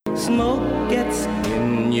Smoke gets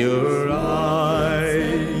in your eyes.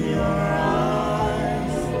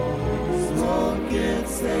 Smoke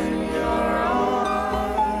gets in your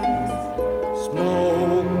eyes.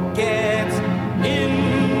 Smoke gets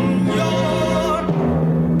in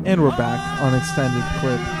your... And we're back on Extended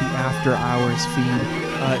Clip, the After Hours feed.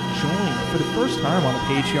 Joined for the first time on a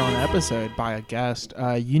Patreon episode by a guest.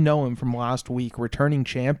 You know him from last week, returning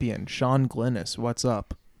champion, Shawn Glinis. What's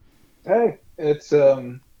up? Hey,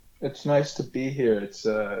 it's nice to be here. It's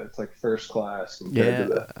like first class compared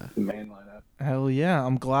to the main lineup. Hell yeah.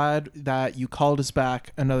 I'm glad that you called us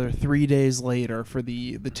back another 3 days later for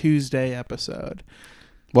the Tuesday episode.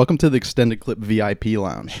 Welcome to the Extended Clip VIP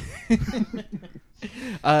Lounge.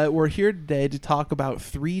 We're here today to talk about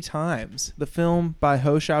 3 Times, the film by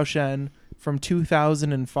Hsiao-hsien from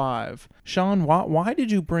 2005. Shawn, why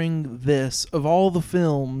did you bring this, of all the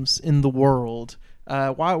films in the world,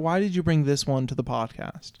 why did you bring this one to the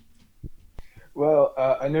podcast? Well,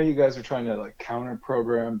 I know you guys are trying to like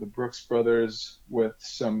counter-program the Brooks Brothers with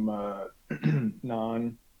some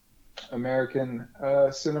non-American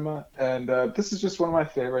cinema, and this is just one of my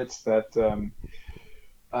favorites that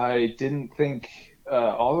I didn't think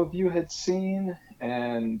all of you had seen,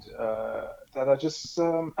 and that I just I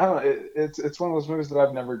don't know. It's one of those movies that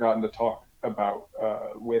I've never gotten to talk about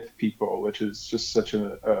with people, which is just such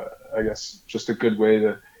I guess just a good way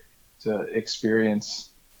to experience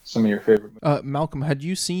some of your favorite movies. Malcolm, had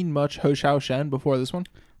you seen much Hsiao-hsien before this one?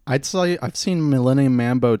 I'd say I've seen Millennium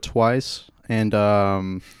Mambo twice, and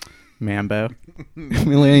Mambo.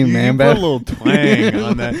 Millennium Mambo. You put a little twang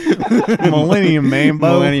on that. Millennium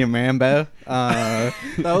Mambo. Millennium Mambo. That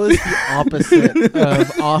was the opposite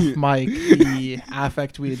of off mic, the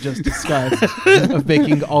affect we had just discussed of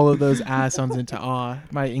making all of those accents into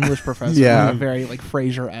my English professor with a very like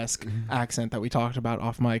Frasier-esque accent that we talked about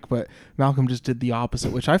off mic, but Malcolm just did the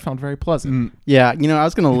opposite, which I found very pleasant. Yeah, I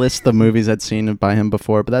was gonna list the movies I'd seen by him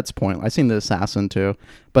before, but that's pointless. I've seen The Assassin too,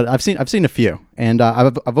 but I've seen a few, and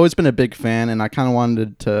I've always been a big fan, and I kind of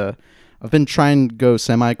wanted to. I've been trying to go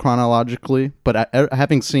semi-chronologically, but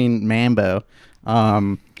having seen Mambo,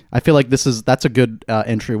 I feel like that's a good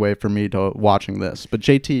entryway for me to watching this. But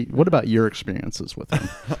JT, what about your experiences with him?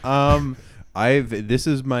 This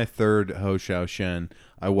is my third Hsiao-hsien.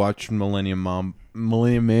 I watched Millennium Mambo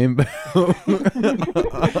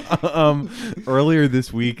earlier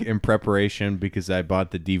this week in preparation because I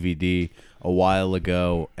bought the DVD a while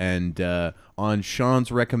ago, and on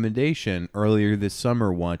Shawn's recommendation earlier this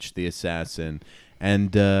summer watched The Assassin.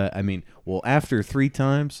 And after 3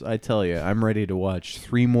 times, I tell you, I'm ready to watch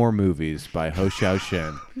 3 more movies by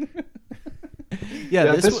Hsiao-hsien.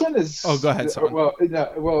 This one is. Oh, go ahead. Sorry.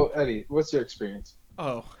 Well, Eddie, what's your experience?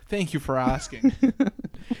 Oh, thank you for asking.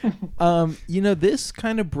 This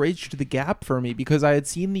kind of bridged the gap for me because I had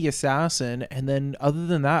seen The Assassin, and then other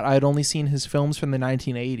than that, I had only seen his films from the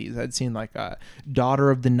 1980s. I'd seen like Daughter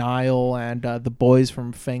of the Nile and The Boys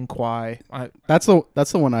from Feng Kuai. That's the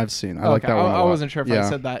one I've seen. I like that one a lot. I wasn't sure if I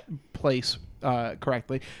said that place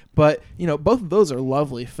correctly, but both of those are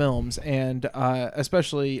lovely films, and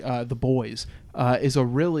especially The Boys is a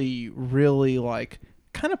really, really like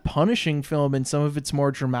kind of punishing film in some of its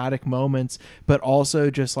more dramatic moments, but also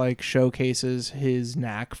just like showcases his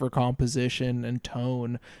knack for composition and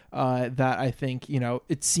tone that I think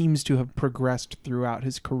it seems to have progressed throughout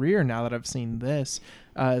his career. Now that I've seen this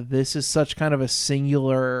is such kind of a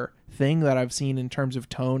singular thing that I've seen in terms of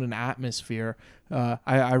tone and atmosphere.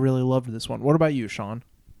 I really loved this one. What about you, Shawn?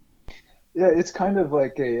 Yeah, it's kind of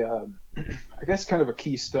like I guess kind of a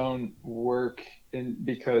keystone work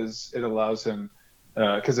because it allows him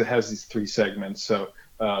because it has these 3 segments. So,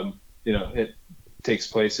 it takes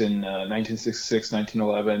place in 1966,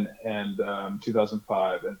 1911, and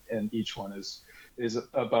 2005, and each one is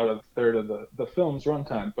about a third of the film's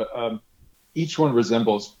runtime. But each one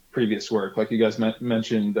resembles previous work. Like you guys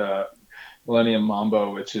mentioned, Millennium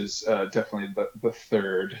Mambo, which is definitely the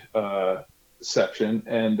third section,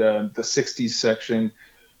 and the 60s section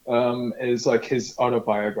is like his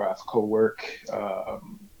autobiographical work,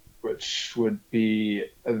 which would be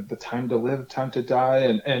The Time to Live, Time to Die,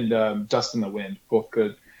 and Dust in the Wind, both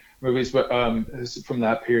good movies, but from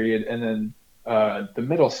that period. And then the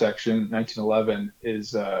middle section, 1911,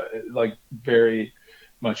 is like very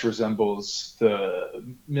much resembles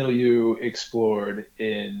the milieu explored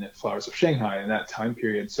in Flowers of Shanghai in that time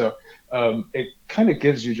period. So it kind of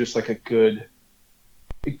gives you just like a good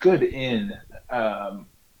in.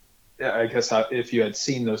 I guess if you had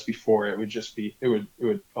seen those before, it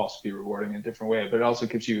would also be rewarding in a different way. But it also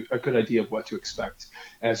gives you a good idea of what to expect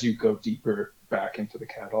as you go deeper back into the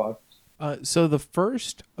catalog. So the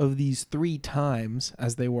first of these 3 times,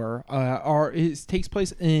 as they were, takes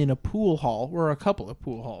place in a pool hall, or a couple of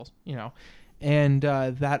pool halls, and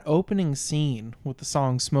that opening scene with the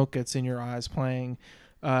song "Smoke Gets in Your Eyes" playing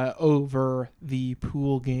over the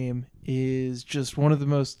pool game is just one of the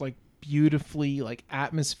most like beautifully like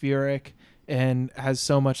atmospheric, and has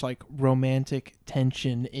so much like romantic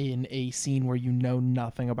tension in a scene where you know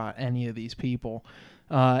nothing about any of these people,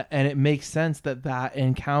 and it makes sense that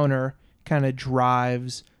encounter kind of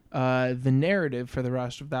drives the narrative for the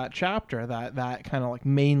rest of that chapter, that kind of like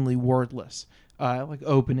mainly wordless like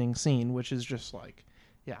opening scene, which is just like,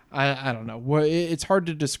 yeah, I don't know, it's hard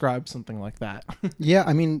to describe something like that. Yeah,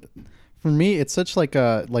 I mean, for me, it's such like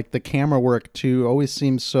the camera work too always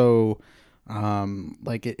seems so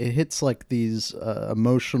like it hits like these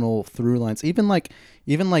emotional through lines, even like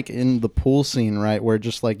in the pool scene, right, where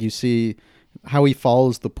just like you see how he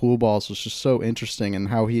follows the pool balls is just so interesting, and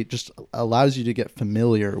how he just allows you to get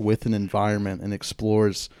familiar with an environment and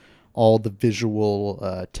explores all the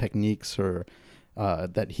visual techniques or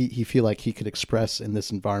that he feel like he could express in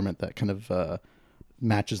this environment that kind of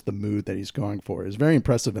matches the mood that he's going for. Is very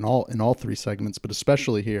impressive in all 3 segments, but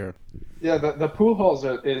especially here. Yeah, the pool halls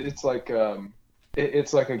are. It's like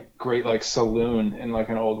it's like a great like saloon in like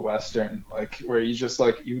an old western, like where you just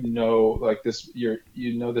like like this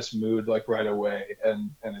this mood like right away,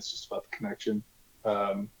 and it's just about the connection,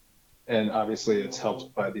 and obviously it's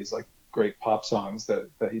helped by these like great pop songs that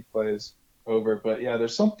he plays over. But yeah,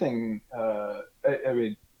 there's something. I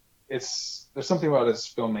mean, there's something about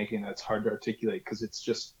his filmmaking that's hard to articulate because it's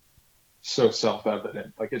just so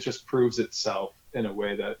self-evident. Like it just proves itself in a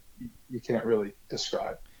way that you can't really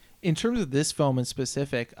describe. In terms of this film in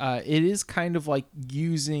specific, it is kind of like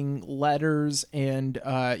using letters and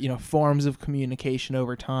forms of communication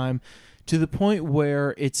over time, to the point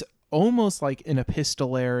where it's almost like an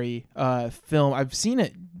epistolary film. I've seen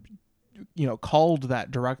it called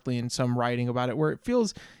that directly in some writing about it, where it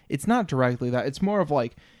feels it's not directly that. It's more of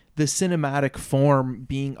like the cinematic form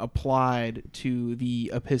being applied to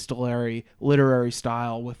the epistolary literary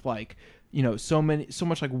style, with like so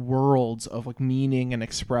much like worlds of like meaning and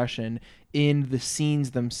expression in the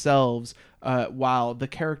scenes themselves, while the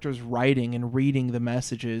characters writing and reading the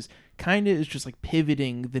messages kind of is just like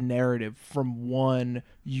pivoting the narrative from one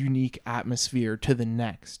unique atmosphere to the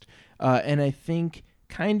next. And I think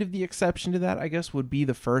kind of the exception to that, I guess, would be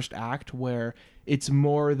the first act, where it's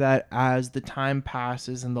more that as the time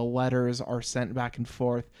passes and the letters are sent back and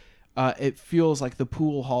forth, it feels like the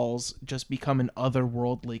pool halls just become an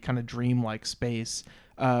otherworldly kind of dreamlike space,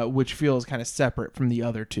 which feels kind of separate from the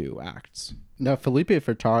other 2 acts. Now, Felipe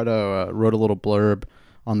Furtado wrote a little blurb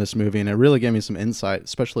on this movie, and it really gave me some insight,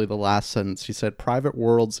 especially the last sentence. He said, "Private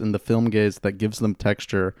worlds in the film gaze that gives them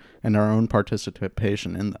texture and our own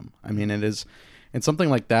participation in them." I mean, it's something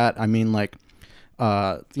like that. I mean, like,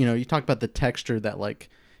 you talk about the texture that like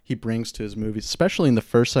he brings to his movies, especially in the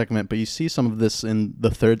first segment, but you see some of this in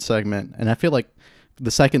the third segment, and I feel like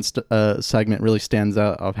the second segment really stands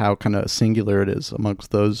out of how kind of singular it is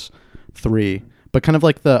amongst those 3. But kind of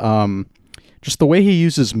like the just the way he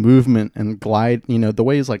uses movement and glide, the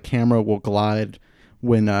way his like camera will glide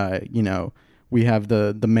when we have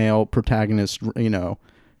the male protagonist,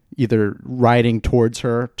 either riding towards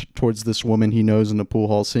her, towards this woman he knows in the pool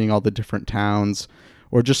hall, seeing all the different towns,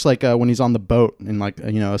 or just like when he's on the boat and like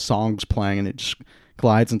a song's playing and it just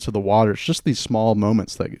glides into the water. It's just these small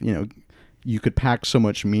moments that you could pack so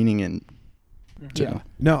much meaning in. Yeah.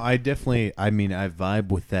 No, I vibe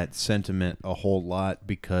with that sentiment a whole lot,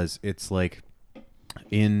 because it's like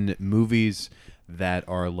in movies that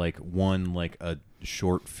are like a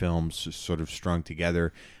short films sort of strung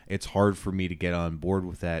together, it's hard for me to get on board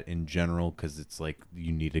with that in general, because it's like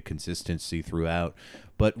you need a consistency throughout.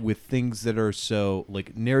 But with things that are so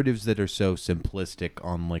like narratives that are so simplistic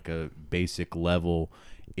on like a basic level,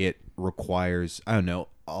 it requires, I don't know,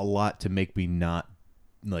 a lot to make me not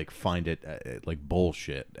like find it like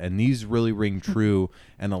bullshit. And these really ring true,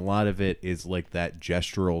 and a lot of it is like that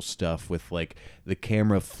gestural stuff with like the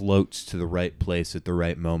camera floats to the right place at the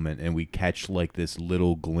right moment, and we catch like this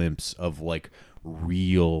little glimpse of like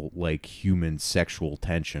real like human sexual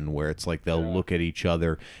tension, where it's like they'll look at each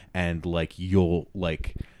other and like you'll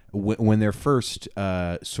like when they're first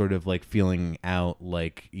sort of like feeling out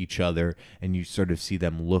like each other, and you sort of see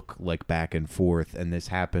them look like back and forth. And this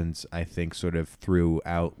happens, I think, sort of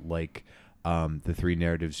throughout like the 3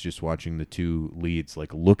 narratives, just watching the 2 leads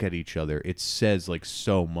like look at each other. It says like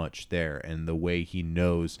so much there, and the way he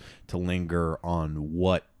knows to linger on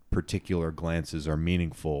what particular glances are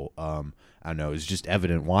meaningful, I don't know, is just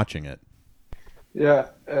evident watching it. Yeah,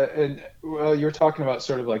 and well, you're talking about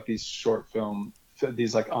sort of like these short film,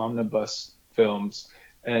 these like omnibus films,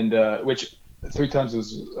 and which Three Times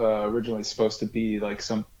was originally supposed to be like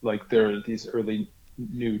some like there are these early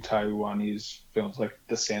new Taiwanese films like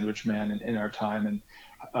The Sandwich Man and In Our Time, and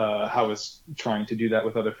how was trying to do that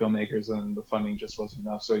with other filmmakers, and the funding just wasn't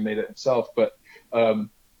enough, so he made it himself. But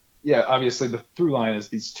yeah, obviously the through line is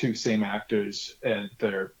these two same actors and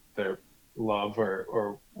their love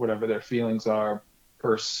or whatever their feelings are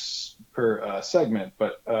per segment,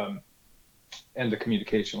 but and the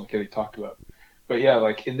communication like Eddie talked about. But yeah,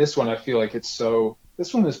 like in this one, I feel like it's so.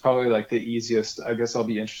 This one is probably like the easiest. I guess I'll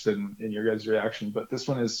be interested in your guys' reaction, but this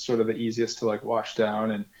one is sort of the easiest to like wash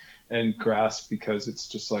down and grasp because it's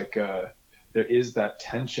just like there is that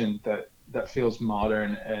tension that feels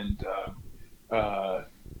modern and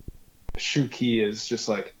Shuki is just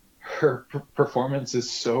like her performance is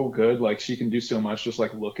so good. Like she can do so much just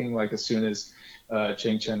like looking. Like as soon as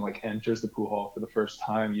Chang Chen like enters the pool hall for the first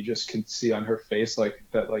time, you just can see on her face like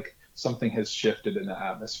that like something has shifted in the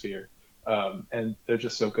atmosphere. And they're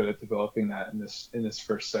just so good at developing that in this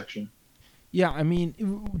first section. Yeah, I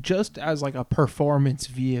mean, just as like a performance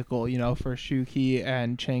vehicle, for Shuki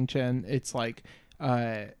and Chang Chen, it's like,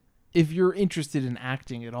 if you're interested in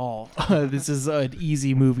acting at all, this is an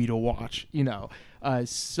easy movie to watch.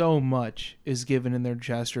 So much is given in their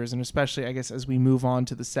gestures, and especially, I guess, as we move on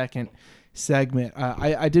to the second segment,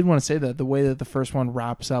 I did want to say that the way that the first one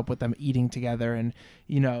wraps up with them eating together and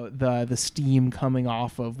the steam coming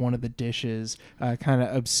off of one of the dishes kind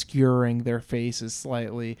of obscuring their faces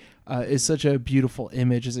slightly is such a beautiful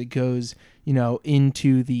image as it goes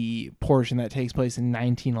into the portion that takes place in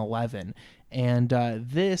 1911. And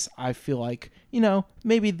this, I feel like,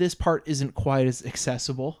 maybe this part isn't quite as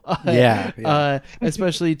accessible. Yeah.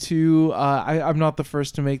 Especially to, I'm not the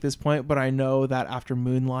first to make this point, but I know that after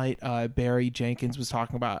Moonlight, Barry Jenkins was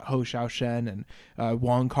talking about Hsiao-hsien and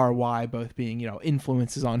Wong Kar-wai both being,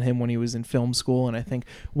 influences on him when he was in film school. And I think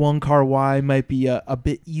Wong Kar-wai might be a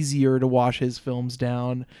bit easier to wash his films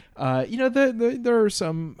down. There are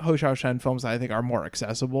some Hsiao-hsien films that I think are more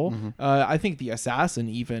accessible. Mm-hmm. I think The Assassin,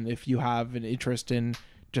 even if you have an interest in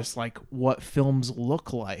just like what films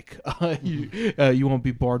look like, you won't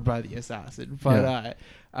be bored by The Assassin. But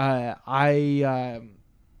I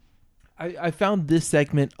found this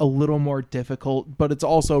segment a little more difficult, but it's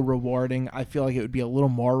also rewarding. I feel like it would be a little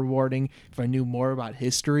more rewarding if I knew more about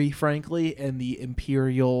history, frankly, and the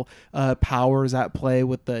imperial powers at play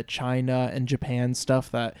with the China and Japan stuff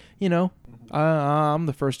that, I'm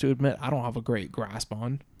the first to admit I don't have a great grasp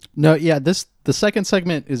on. No, yeah, the second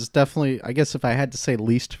segment is definitely, I guess if I had to say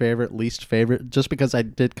least favorite, just because I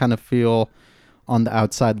did kind of feel on the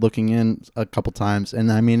outside looking in a couple times,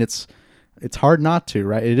 and I mean it's hard not to,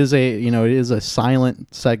 right? It is a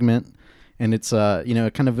silent segment, and it's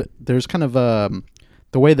there's kind of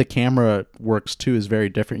the way the camera works too is very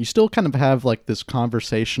different. You still kind of have like this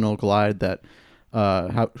conversational glide that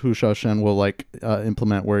Hu Shaoshen will like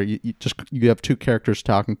implement, where you have two characters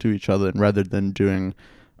talking to each other, and rather than doing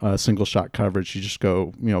single shot coverage, you just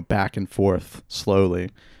go back and forth slowly,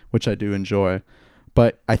 which I do enjoy.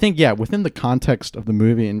 But I think, yeah, within the context of the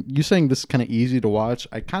movie, and you saying this is kind of easy to watch,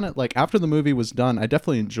 I kind of like after the movie was done, I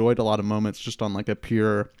definitely enjoyed a lot of moments just on like a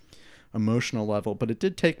pure emotional level. But it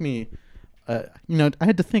did take me, I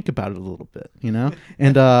had to think about it a little bit,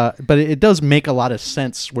 and but it does make a lot of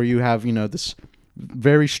sense where you have this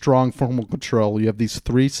very strong formal control. You have these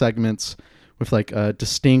three segments with like a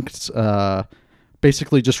distinct,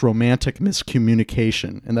 basically just romantic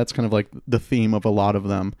miscommunication, and that's kind of like the theme of a lot of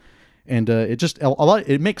them. And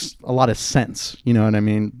it makes a lot of sense, you know what I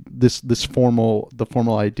mean? The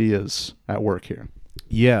formal ideas at work here.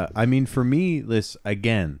 Yeah, I mean, for me, this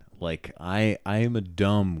again, like I am a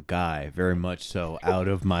dumb guy, very much so, out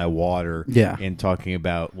of my water. Yeah. In talking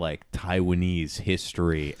about like Taiwanese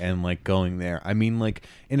history and like going there. I mean, like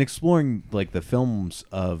in exploring like the films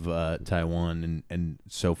of Taiwan and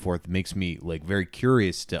so forth makes me like very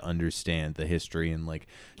curious to understand the history and like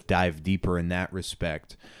dive deeper in that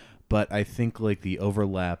respect. But I think like the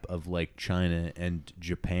overlap of like China and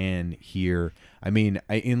Japan here. I mean,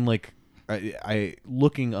 I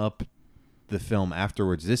looking up the film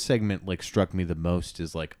afterwards, this segment like struck me the most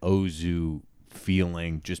is like Ozu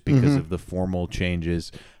feeling just because of the formal changes.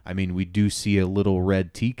 I mean, we do see a little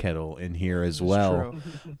red tea kettle in here as well.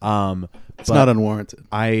 It's not unwarranted.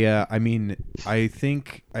 I mean, I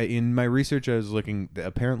think in my research I was looking.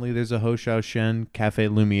 Apparently, there's a Hsiao-hsien Cafe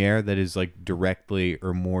Lumiere that is like directly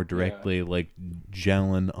or more directly like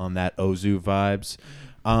gelling on that Ozu vibes.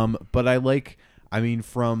 But I mean,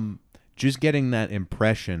 from just getting that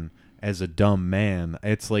impression as a dumb man.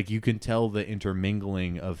 It's like you can tell the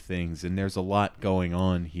intermingling of things, and there's a lot going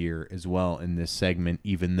on here as well in this segment,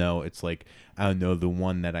 even though it's like, I don't know, the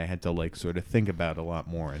one that I had to like sort of think about a lot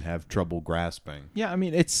more and have trouble grasping. Yeah, I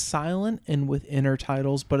mean, it's silent and with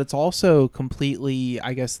intertitles, but it's also completely,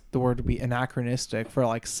 I guess the word would be anachronistic for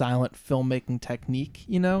like silent filmmaking technique,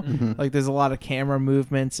 you know? Like there's a lot of camera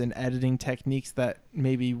movements and editing techniques that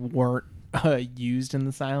maybe weren't used in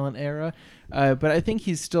the silent era. But I think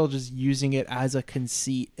he's still just using it as a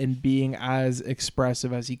conceit and being as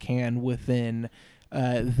expressive as he can within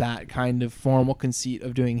that kind of formal conceit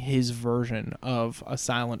of doing his version of a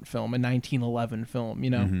silent film, a 1911 film, you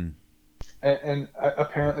know? And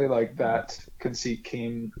apparently, like, that conceit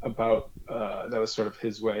came about, that was sort of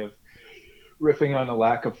his way of riffing on a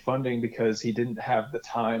lack of funding because he didn't have the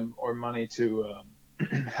time or money to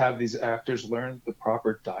have these actors learn the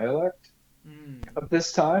proper dialect of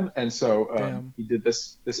this time. And so he did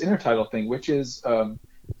this intertitle thing, which is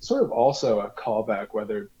sort of also a callback,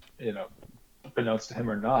 whether, you know, pronounced to him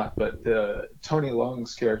or not, but the Tony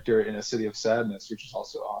Leung's character in A City of Sadness, which is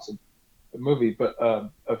also awesome movie, but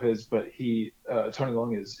of his, but he Tony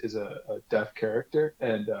Leung is a deaf character,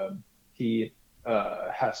 and he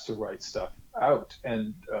has to write stuff out,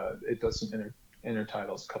 and it does some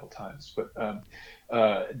intertitles a couple times, but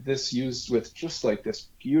this used with just like this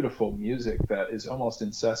beautiful music that is almost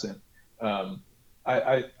incessant.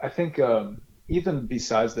 I think even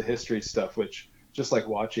besides the history stuff, which just like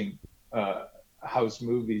watching house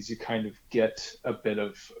movies, you kind of get a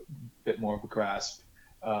bit more of a grasp,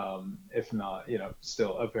 if not, you know,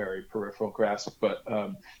 still a very peripheral grasp, but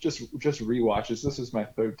just rewatches. This is my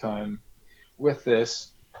third time with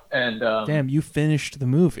this, and Damn, you finished the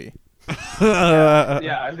movie.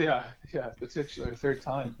 yeah, the titular third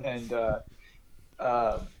time, and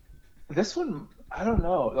this one, I don't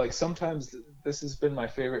know, like sometimes this has been my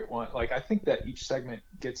favorite one. Like I think that each segment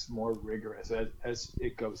gets more rigorous as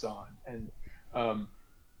it goes on, and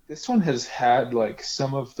this one has had like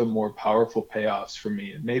some of the more powerful payoffs for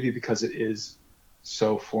me, and maybe because it is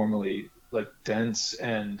so formally like dense,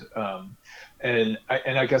 and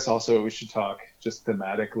I guess also we should talk just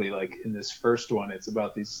thematically. Like in this first one, it's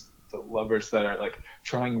about the lovers that are like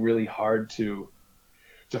trying really hard to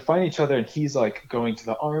find each other, and he's like going to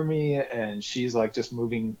the army, and she's like just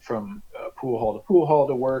moving from pool hall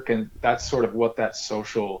to work, and that's sort of what that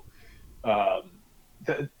social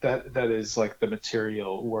that is like the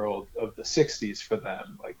material world of the 60s for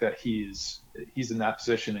them, like that he's in that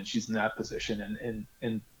position and she's in that position, and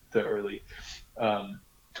in the early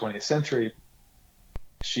 20th century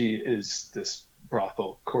she is this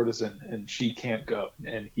brothel courtesan and she can't go,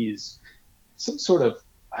 and he's some sort of,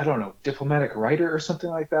 I don't know, diplomatic writer or something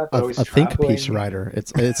like that. But A think piece writer. It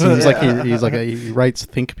seems like he writes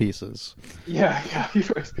think pieces. Yeah, he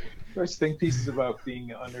writes think pieces about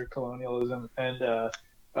being under colonialism, and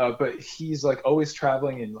but he's like always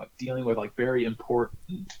traveling and like dealing with like very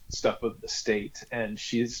important stuff of the state, and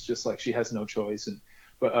she's just like, she has no choice. And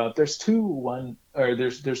but there's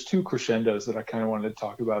two crescendos that I kind of wanted to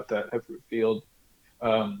talk about that have revealed.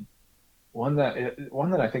 One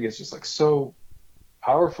that I think is just like so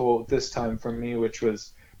powerful this time for me, which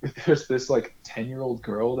was there's this like 10-year-old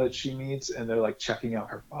girl that she meets, and they're like checking out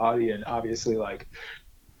her body and obviously like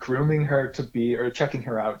grooming her to be, or checking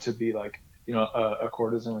her out to be like, you know, a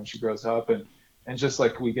courtesan when she grows up, and just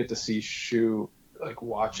like we get to see Shu like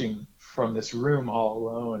watching from this room all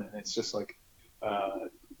alone, and it's just like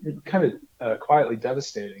kind of quietly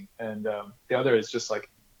devastating. And the other is just like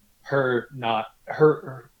her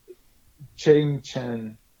Chang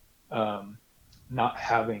Chen not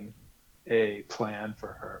having a plan for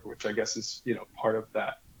her, which I guess is, you know, part of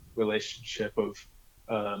that relationship of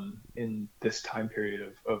in this time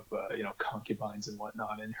period of you know, concubines and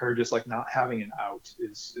whatnot, and her just like not having an out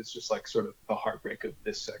is just like sort of the heartbreak of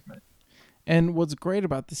this segment. And what's great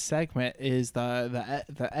about this segment is the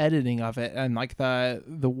editing of it, and like the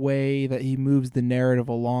way that he moves the narrative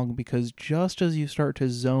along, because just as you start to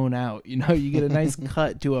zone out, you know, you get a nice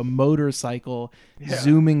cut to a motorcycle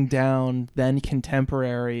zooming down then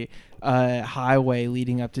contemporary highway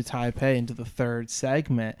leading up to Taipei into the third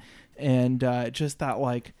segment, and just that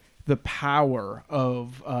like the power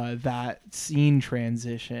of that scene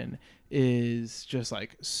transition is just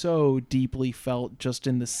like so deeply felt just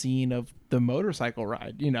in the scene of the motorcycle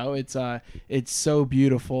ride. You know, it's so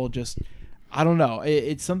beautiful. Just, I don't know,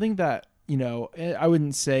 it's something that, you know, I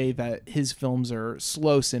wouldn't say that his films are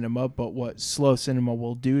slow cinema, but what slow cinema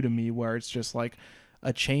will do to me, where it's just like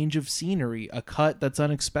a change of scenery, a cut that's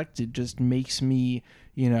unexpected, just makes me,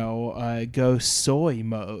 you know, go soy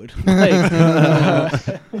mode.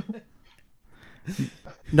 Like,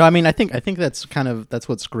 No, I mean, I think that's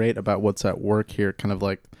what's great about what's at work here. Kind of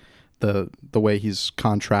like the way he's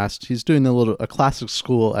doing a classic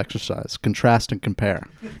school exercise, contrast and compare.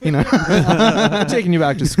 You know, I'm taking you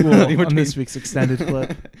back to school on this week's extended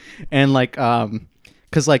clip. And like,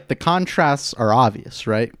 because like the contrasts are obvious,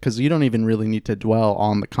 right? Because you don't even really need to dwell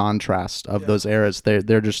on the contrast of those eras.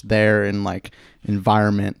 They're just there in like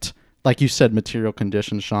environment, like you said, material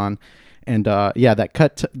conditions, Shawn. And that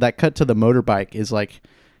cut to the motorbike is like,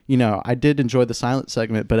 you know, I did enjoy the silent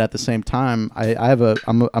segment, but at the same time, I'm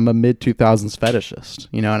a mid 2000s fetishist.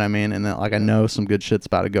 You know what I mean? And like I know some good shit's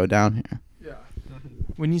about to go down here. Yeah.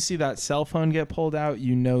 When you see that cell phone get pulled out,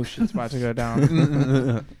 you know shit's about to go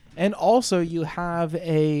down. And also, you have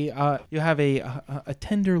a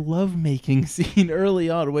tender lovemaking scene early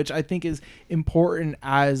on, which I think is important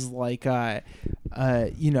as like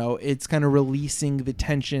it's kind of releasing the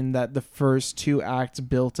tension that the first two acts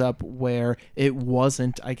built up, where it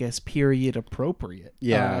wasn't, I guess, period appropriate.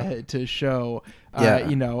 To show.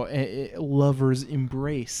 A lover's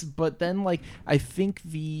embrace. But then, like, I think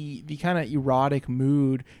the kind of erotic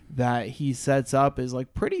mood that he sets up is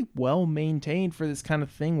like pretty well maintained for this kind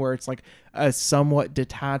of thing, where it's like a somewhat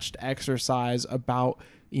detached exercise about,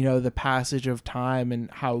 you know, the passage of time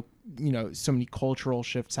and how, you know, so many cultural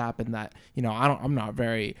shifts happen that, you know, I'm not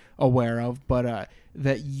very aware of, but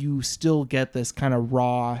that you still get this kind of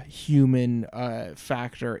raw human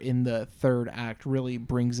factor in the third act really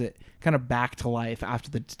brings it kind of back to life after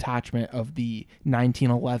the detachment of the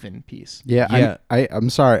 1911 piece. I'm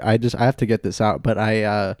sorry, I have to get this out, but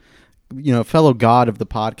fellow god of the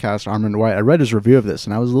podcast, Armand White, I read his review of this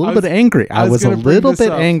and I was a little bit angry. I was a little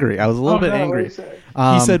bit angry.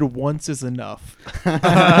 He said once is enough.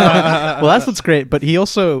 Well, that's what's great, but he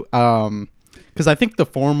also because I think the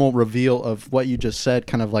formal reveal of what you just said,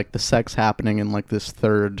 kind of like the sex happening in like this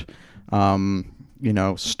third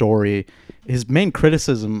story, his main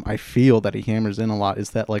criticism, I feel, that he hammers in a lot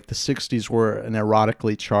is that like the 60s were an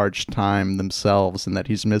erotically charged time themselves, and that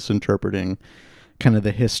he's misinterpreting kind of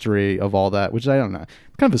the history of all that, which I don't know,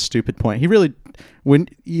 kind of a stupid point. He really,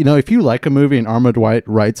 if you like a movie and Armand White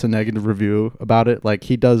writes a negative review about it, like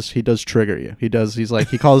he does trigger you. He called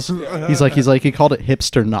it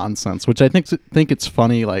hipster nonsense, which I think it's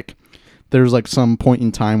funny. Like there's like some point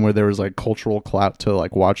in time where there was like cultural clout to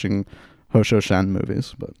like watching Hsiao-hsien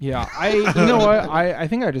movies, but yeah, I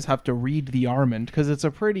think I just have to read The Armand, because it's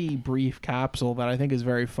a pretty brief capsule that I think is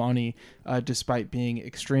very funny, despite being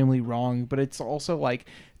extremely wrong. But it's also like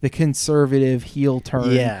the conservative heel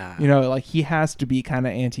turn. Yeah, like he has to be kind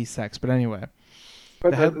of anti-sex. But anyway,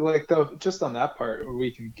 but just on that part,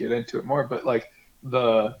 we can get into it more. But like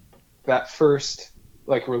that first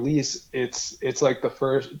like release, it's like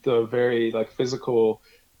the very like physical.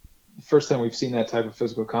 First time we've seen that type of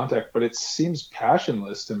physical contact, but it seems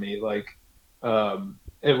passionless to me, like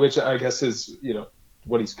which I guess is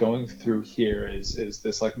what he's going through here is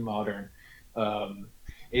this like modern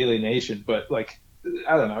alienation, but like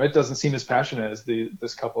I don't know, it doesn't seem as passionate as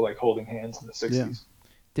this couple like holding hands in the 60s. Yeah.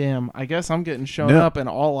 Damn, I guess I'm getting shown up, and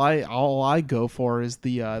all I go for is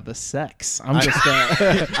the sex. I'm just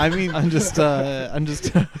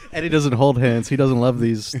Eddie doesn't hold hands. He doesn't love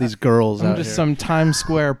these girls. I'm just some Times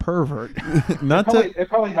Square pervert. It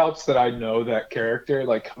probably helps that I know that character,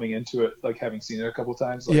 like coming into it, like having seen it a couple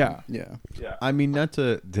times. Like, yeah. I mean, not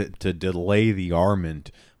to delay the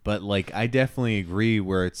Armand, but like I definitely agree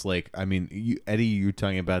where it's like, I mean, Eddie, you're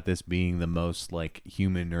talking about this being the most like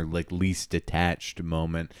human or like least detached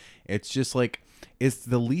moment. It's just like it's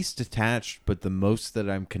the least detached, but the most that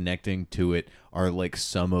I'm connecting to it are like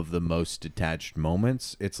some of the most detached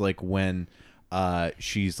moments. It's like when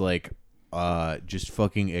she's like just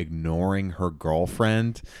fucking ignoring her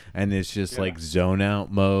girlfriend, and it's just like zone out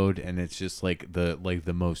mode, and it's just like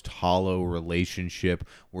the most hollow relationship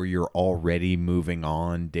where you're already moving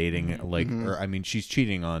on, dating or I mean she's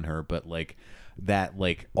cheating on her, but like that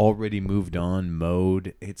like already moved on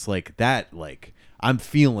mode, it's like that, like I'm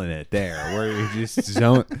feeling it there where you just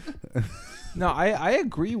zone. No, I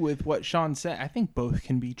agree with what Shawn said. I think both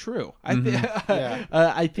can be true.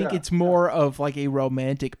 I think it's more of like a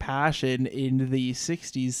romantic passion in the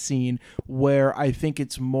 60s scene, where I think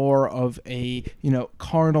it's more of a,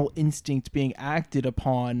 carnal instinct being acted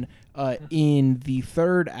upon in the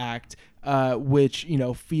third act, which,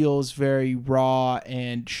 feels very raw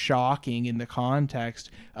and shocking in the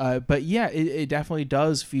context. But yeah, it definitely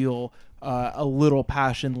does feel a little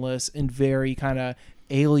passionless and very kind of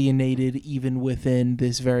alienated even within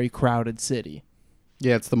this very crowded city.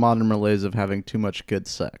 Yeah, it's the modern malaise of having too much good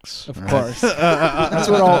sex. Of right? course. That's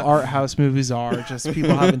what all art house movies are, just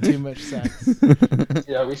people having too much sex.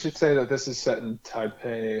 Yeah, we should say that this is set in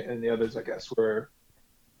Taipei, and the others, I guess, were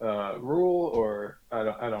rural, or I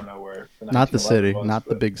don't know where. Not the 1911 city, was, not the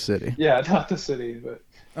but- big city. Yeah, not the city, but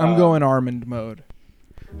I'm going Armand mode.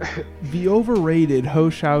 The overrated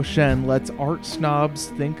Hsiao-hsien lets art snobs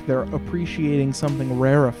think they're appreciating something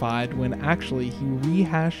rarefied when actually he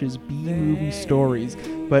rehashes B-movie stories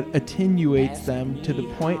but attenuates them to the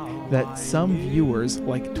point that some viewers,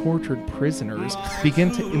 like tortured prisoners, begin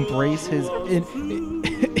to embrace his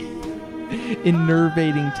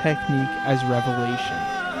enervating technique as revelation.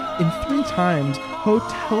 In 3 times, Ho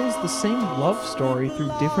tells the same love story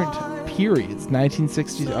through different periods.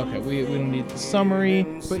 1960s. Okay, we don't need the summary,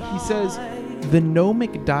 but he says the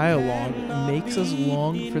gnomic dialogue makes us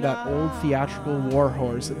long for that old theatrical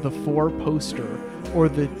warhorse, the 4-poster, or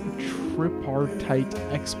the tripartite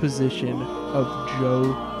exposition of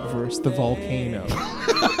Joe versus the volcano.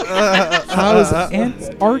 How his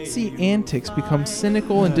artsy antics become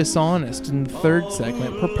cynical and dishonest in the 3rd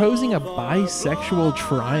segment, proposing a bisexual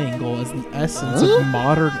triangle as the essence of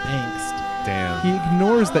modern angst. Damn. He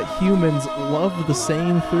ignores that humans love the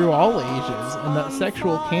same through all ages, and that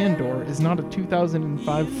sexual candor is not a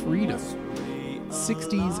 2005 freedom.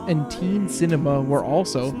 60s and teen cinema were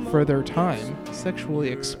also, for their time, sexually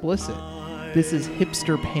explicit. This is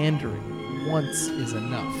hipster pandering. Once is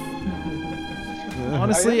enough.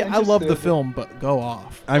 Honestly, I love the interested- film, but go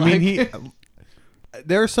off. I mean, Like-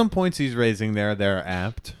 there are some points he's raising there that are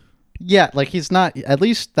apt. Yeah, like he's not. At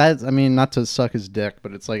least that. I mean, not to suck his dick,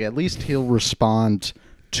 but it's like at least he'll respond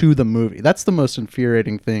to the movie. That's the most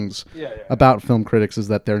infuriating things about film critics is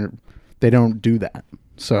that they don't do that.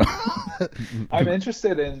 So I'm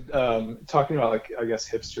interested in talking about, like, I guess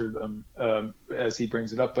hipsterdom as he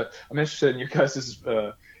brings it up, but I'm interested in your guys'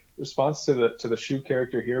 response to the Shu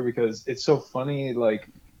character here, because it's so funny, like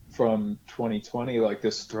from 2020, like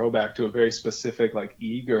this throwback to a very specific like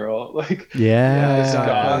e-girl, like yeah,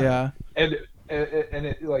 Scott. yeah. and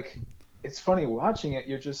it, like, it's funny watching it.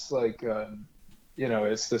 You're just like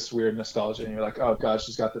it's this weird nostalgia, and you're like, oh god,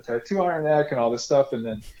 she's got the tattoo on her neck and all this stuff, and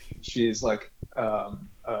then she's like a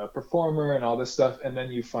performer and all this stuff, and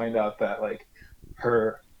then you find out that like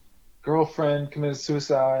her girlfriend committed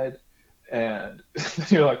suicide, and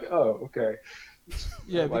you're like, oh, okay.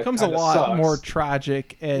 Yeah, it Life becomes a kinda lot sucks. more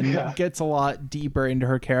tragic and Yeah. gets a lot deeper into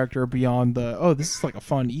her character beyond this is like a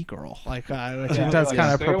fun e-girl, like which Yeah, it does like,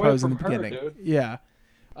 kind of stay away propose in the from her, beginning. dude. Yeah.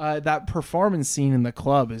 That performance scene in the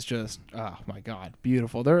club is just, oh my god,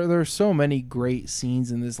 beautiful. There's so many great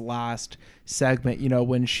scenes in this last segment. You know,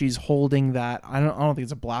 when she's holding that, I don't think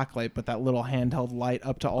it's a black light, but that little handheld light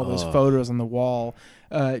up to all those photos on the wall.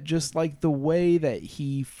 Just like the way that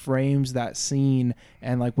he frames that scene,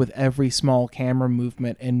 and like with every small camera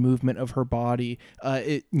movement and movement of her body,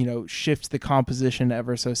 it shifts the composition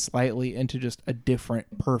ever so slightly into just a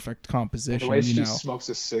different, perfect composition. The way she smokes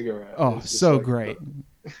a cigarette. Oh, is just so like great.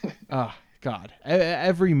 Oh, God.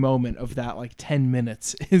 Every moment of that, like 10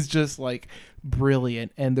 minutes, is just like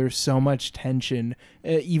brilliant. And there's so much tension,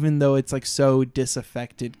 even though it's like so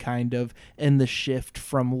disaffected, kind of, in the shift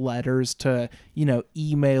from letters to,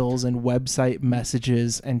 emails and website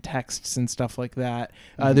messages and texts and stuff like that.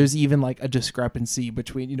 There's even like a discrepancy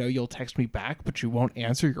between, you'll text me back, but you won't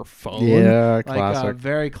answer your phone. Yeah, like, classic.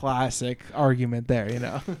 very classic argument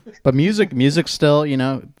there, But music still,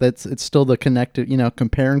 it's still the connected,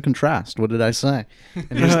 compare and contrast. What did I say?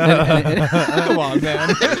 And Come on,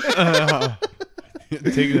 man.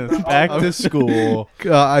 Taking us back to school.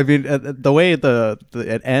 I mean, the way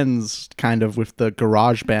it ends, kind of with the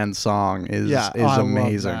garage band song, is I love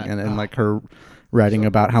amazing, that. and like her writing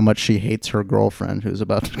about how much she hates her girlfriend who's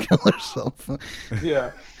about to kill herself.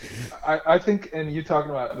 Yeah, I think, and you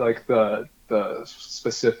talking about like the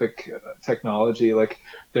specific technology, like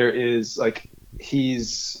there is like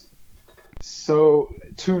he's so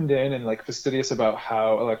tuned in and like fastidious about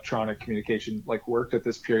how electronic communication like worked at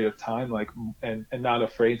this period of time, like and not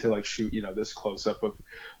afraid to like shoot this close up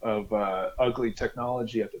of ugly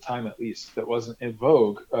technology at the time, at least that wasn't in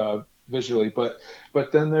vogue visually, but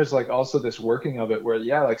then there's like also this working of it where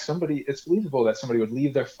like it's believable that somebody would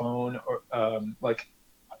leave their phone or like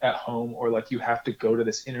at home, or like you have to go to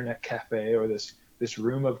this internet cafe or this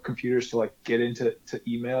room of computers to like get into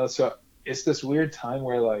email. So it's this weird time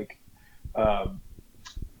where like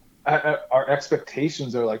our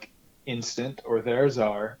expectations are like instant, or theirs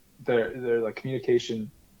are. They're like communication.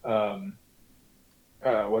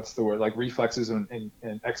 What's the word? Like reflexes and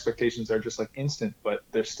expectations are just like instant, but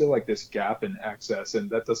there's still like this gap in access, and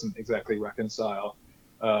that doesn't exactly reconcile.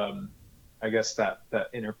 I guess that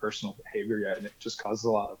interpersonal behavior yet, and it just causes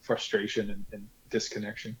a lot of frustration and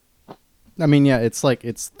disconnection. I mean, yeah, it's like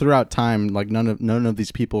it's throughout time. Like none of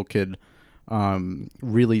these people could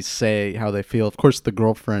really say how they feel. Of course, the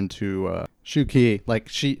girlfriend to Shuki,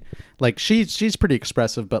 she's pretty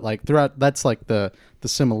expressive, but like throughout, that's like the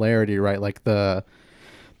similarity, right? Like the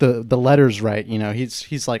letters, right? You know,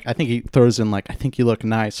 he's like, I think he throws in like, I think you look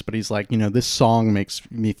nice, but he's like, you know, this song makes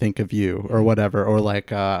me think of you or whatever, or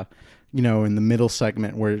like you know, in the middle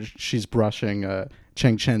segment where she's brushing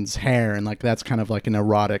Cheng Chen's hair, and like that's kind of like an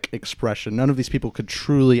erotic expression. None of these people could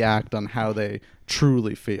truly act on how they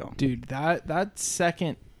truly feel. Dude, that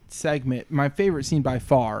second segment, my favorite scene by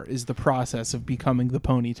far is the process of becoming the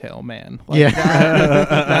ponytail man. Like, Yeah.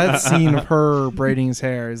 that scene of her braiding his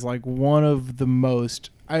hair is like one of the most,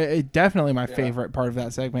 definitely my favorite part of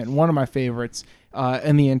that segment, and one of my favorites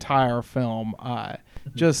in the entire film.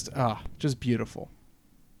 Just beautiful.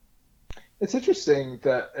 It's interesting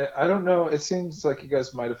that, I don't know, it seems like you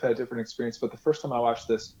guys might have had a different experience, but the first time I watched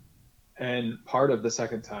this and part of the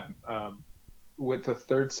second time, with the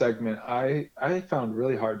third segment, I found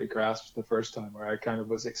really hard to grasp the first time, where I kind of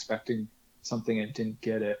was expecting something and didn't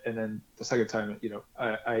get it. And then the second time, you know,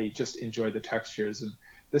 I just enjoyed the textures. And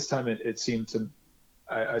this time it seemed to,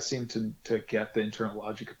 I seemed to get the internal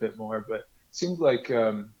logic a bit more, but it seemed like,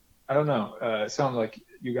 I don't know, it sounded like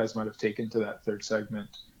you guys might have taken to that third segment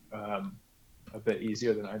a bit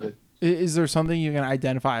easier than I did. Is there something you can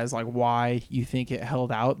identify as like why you think it held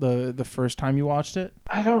out the first time you watched it?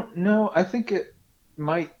 I don't know. I think it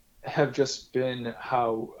might have just been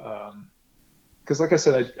how, because like I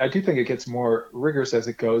said, I do think it gets more rigorous as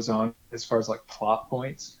it goes on as far as like plot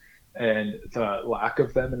points, and the lack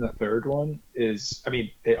of them in the third one is, I mean,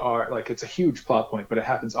 they are like, it's a huge plot point, but it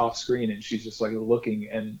happens off screen and she's just like looking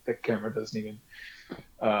and the camera doesn't even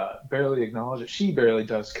barely acknowledge it. She barely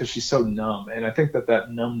does because she's so numb, and I think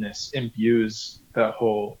that numbness imbues that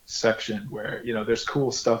whole section where, you know, there's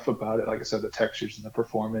cool stuff about it, like I said, the textures and the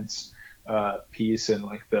performance piece, and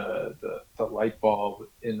like the light bulb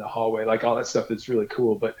in the hallway, like all that stuff is really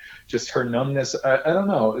cool, but just her numbness, I don't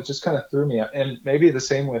know, it just kind of threw me out. And maybe the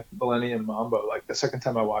same with Millennium Mambo. Like the second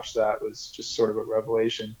time I watched that was just sort of a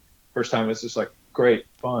revelation. First time it was just like great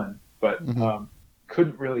fun, but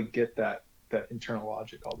couldn't really get that internal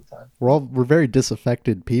logic all the time. We're very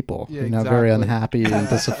disaffected people, Yeah, you know, very exactly. unhappy and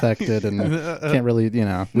disaffected, and can't really, you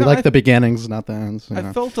know, we like the beginnings, not the ends. You know?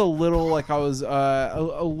 I felt a little like I was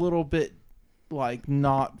a little bit like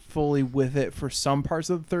not fully with it for some parts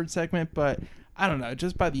of the third segment, but I don't know,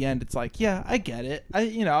 just by the end it's like, yeah, I get it.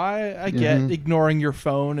 I get ignoring your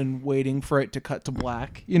phone and waiting for it to cut to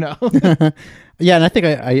black, you know. Yeah, and I think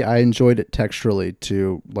I enjoyed it texturally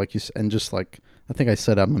too, like you said, and just like, I think I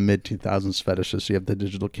said I'm a mid-2000s fetishist. You have the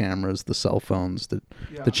digital cameras, the cell phones, the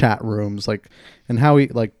chat rooms, like, and how he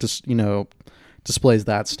like just, you know, displays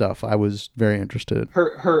that stuff. I was very interested.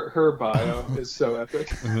 Her bio is so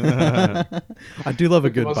epic. I do love a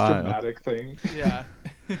The good most bio. dramatic thing. Yeah.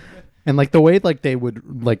 And like the way like they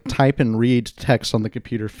would like type and read text on the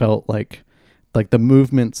computer felt like the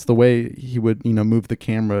movements, the way he would, you know, move the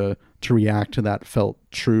camera to react to that felt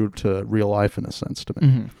true to real life in a sense to me.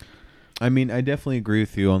 Mm-hmm. I mean, I definitely agree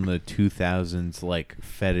with you on the 2000s like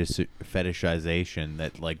fetishization.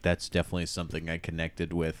 That like that's definitely something I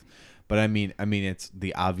connected with. But I mean, it's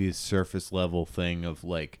the obvious surface level thing of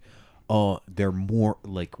like, oh, they're more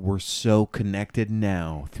like, we're so connected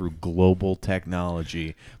now through global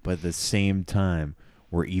technology, but at the same time,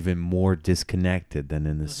 we're even more disconnected than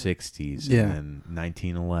in the 60s and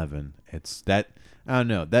 1911. It's that, I don't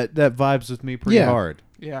know, that vibes with me pretty hard.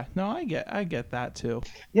 Yeah, no, I get that too.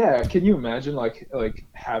 Yeah, can you imagine like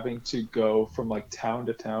having to go from like town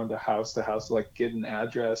to town to house, like get an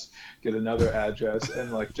address, get another address,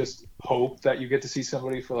 and like just hope that you get to see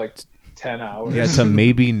somebody for like 10 hours? Yeah, to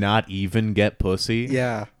maybe not even get pussy.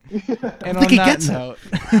 Yeah. And on that note,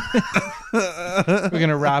 we're going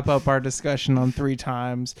to wrap up our discussion on 3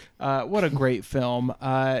 Times. What a great film.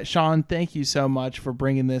 Shawn, thank you so much for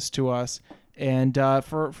bringing this to us and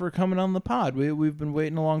for coming on the pod. We've been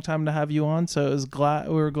waiting a long time to have you on, so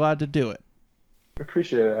we were glad to do it.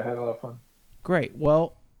 Appreciate it. I had a lot of fun. Great.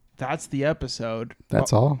 Well, that's the episode.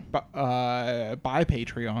 That's all. Bye,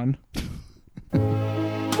 Patreon.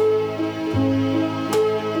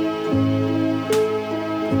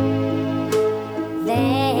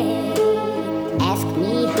 They asked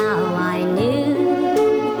me how I knew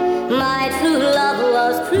my true love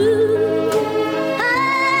was true. I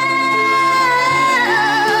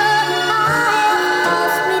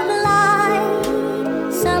must reply,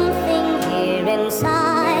 something here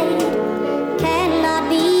inside cannot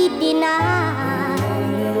be denied.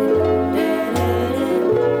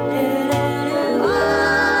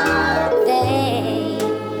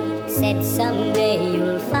 someday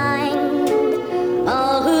you'll find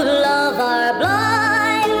all who love are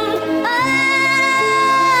blind.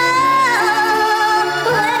 Oh,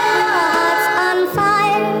 when your heart's on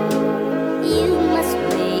fire, you must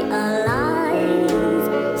realize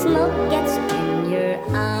smoke gets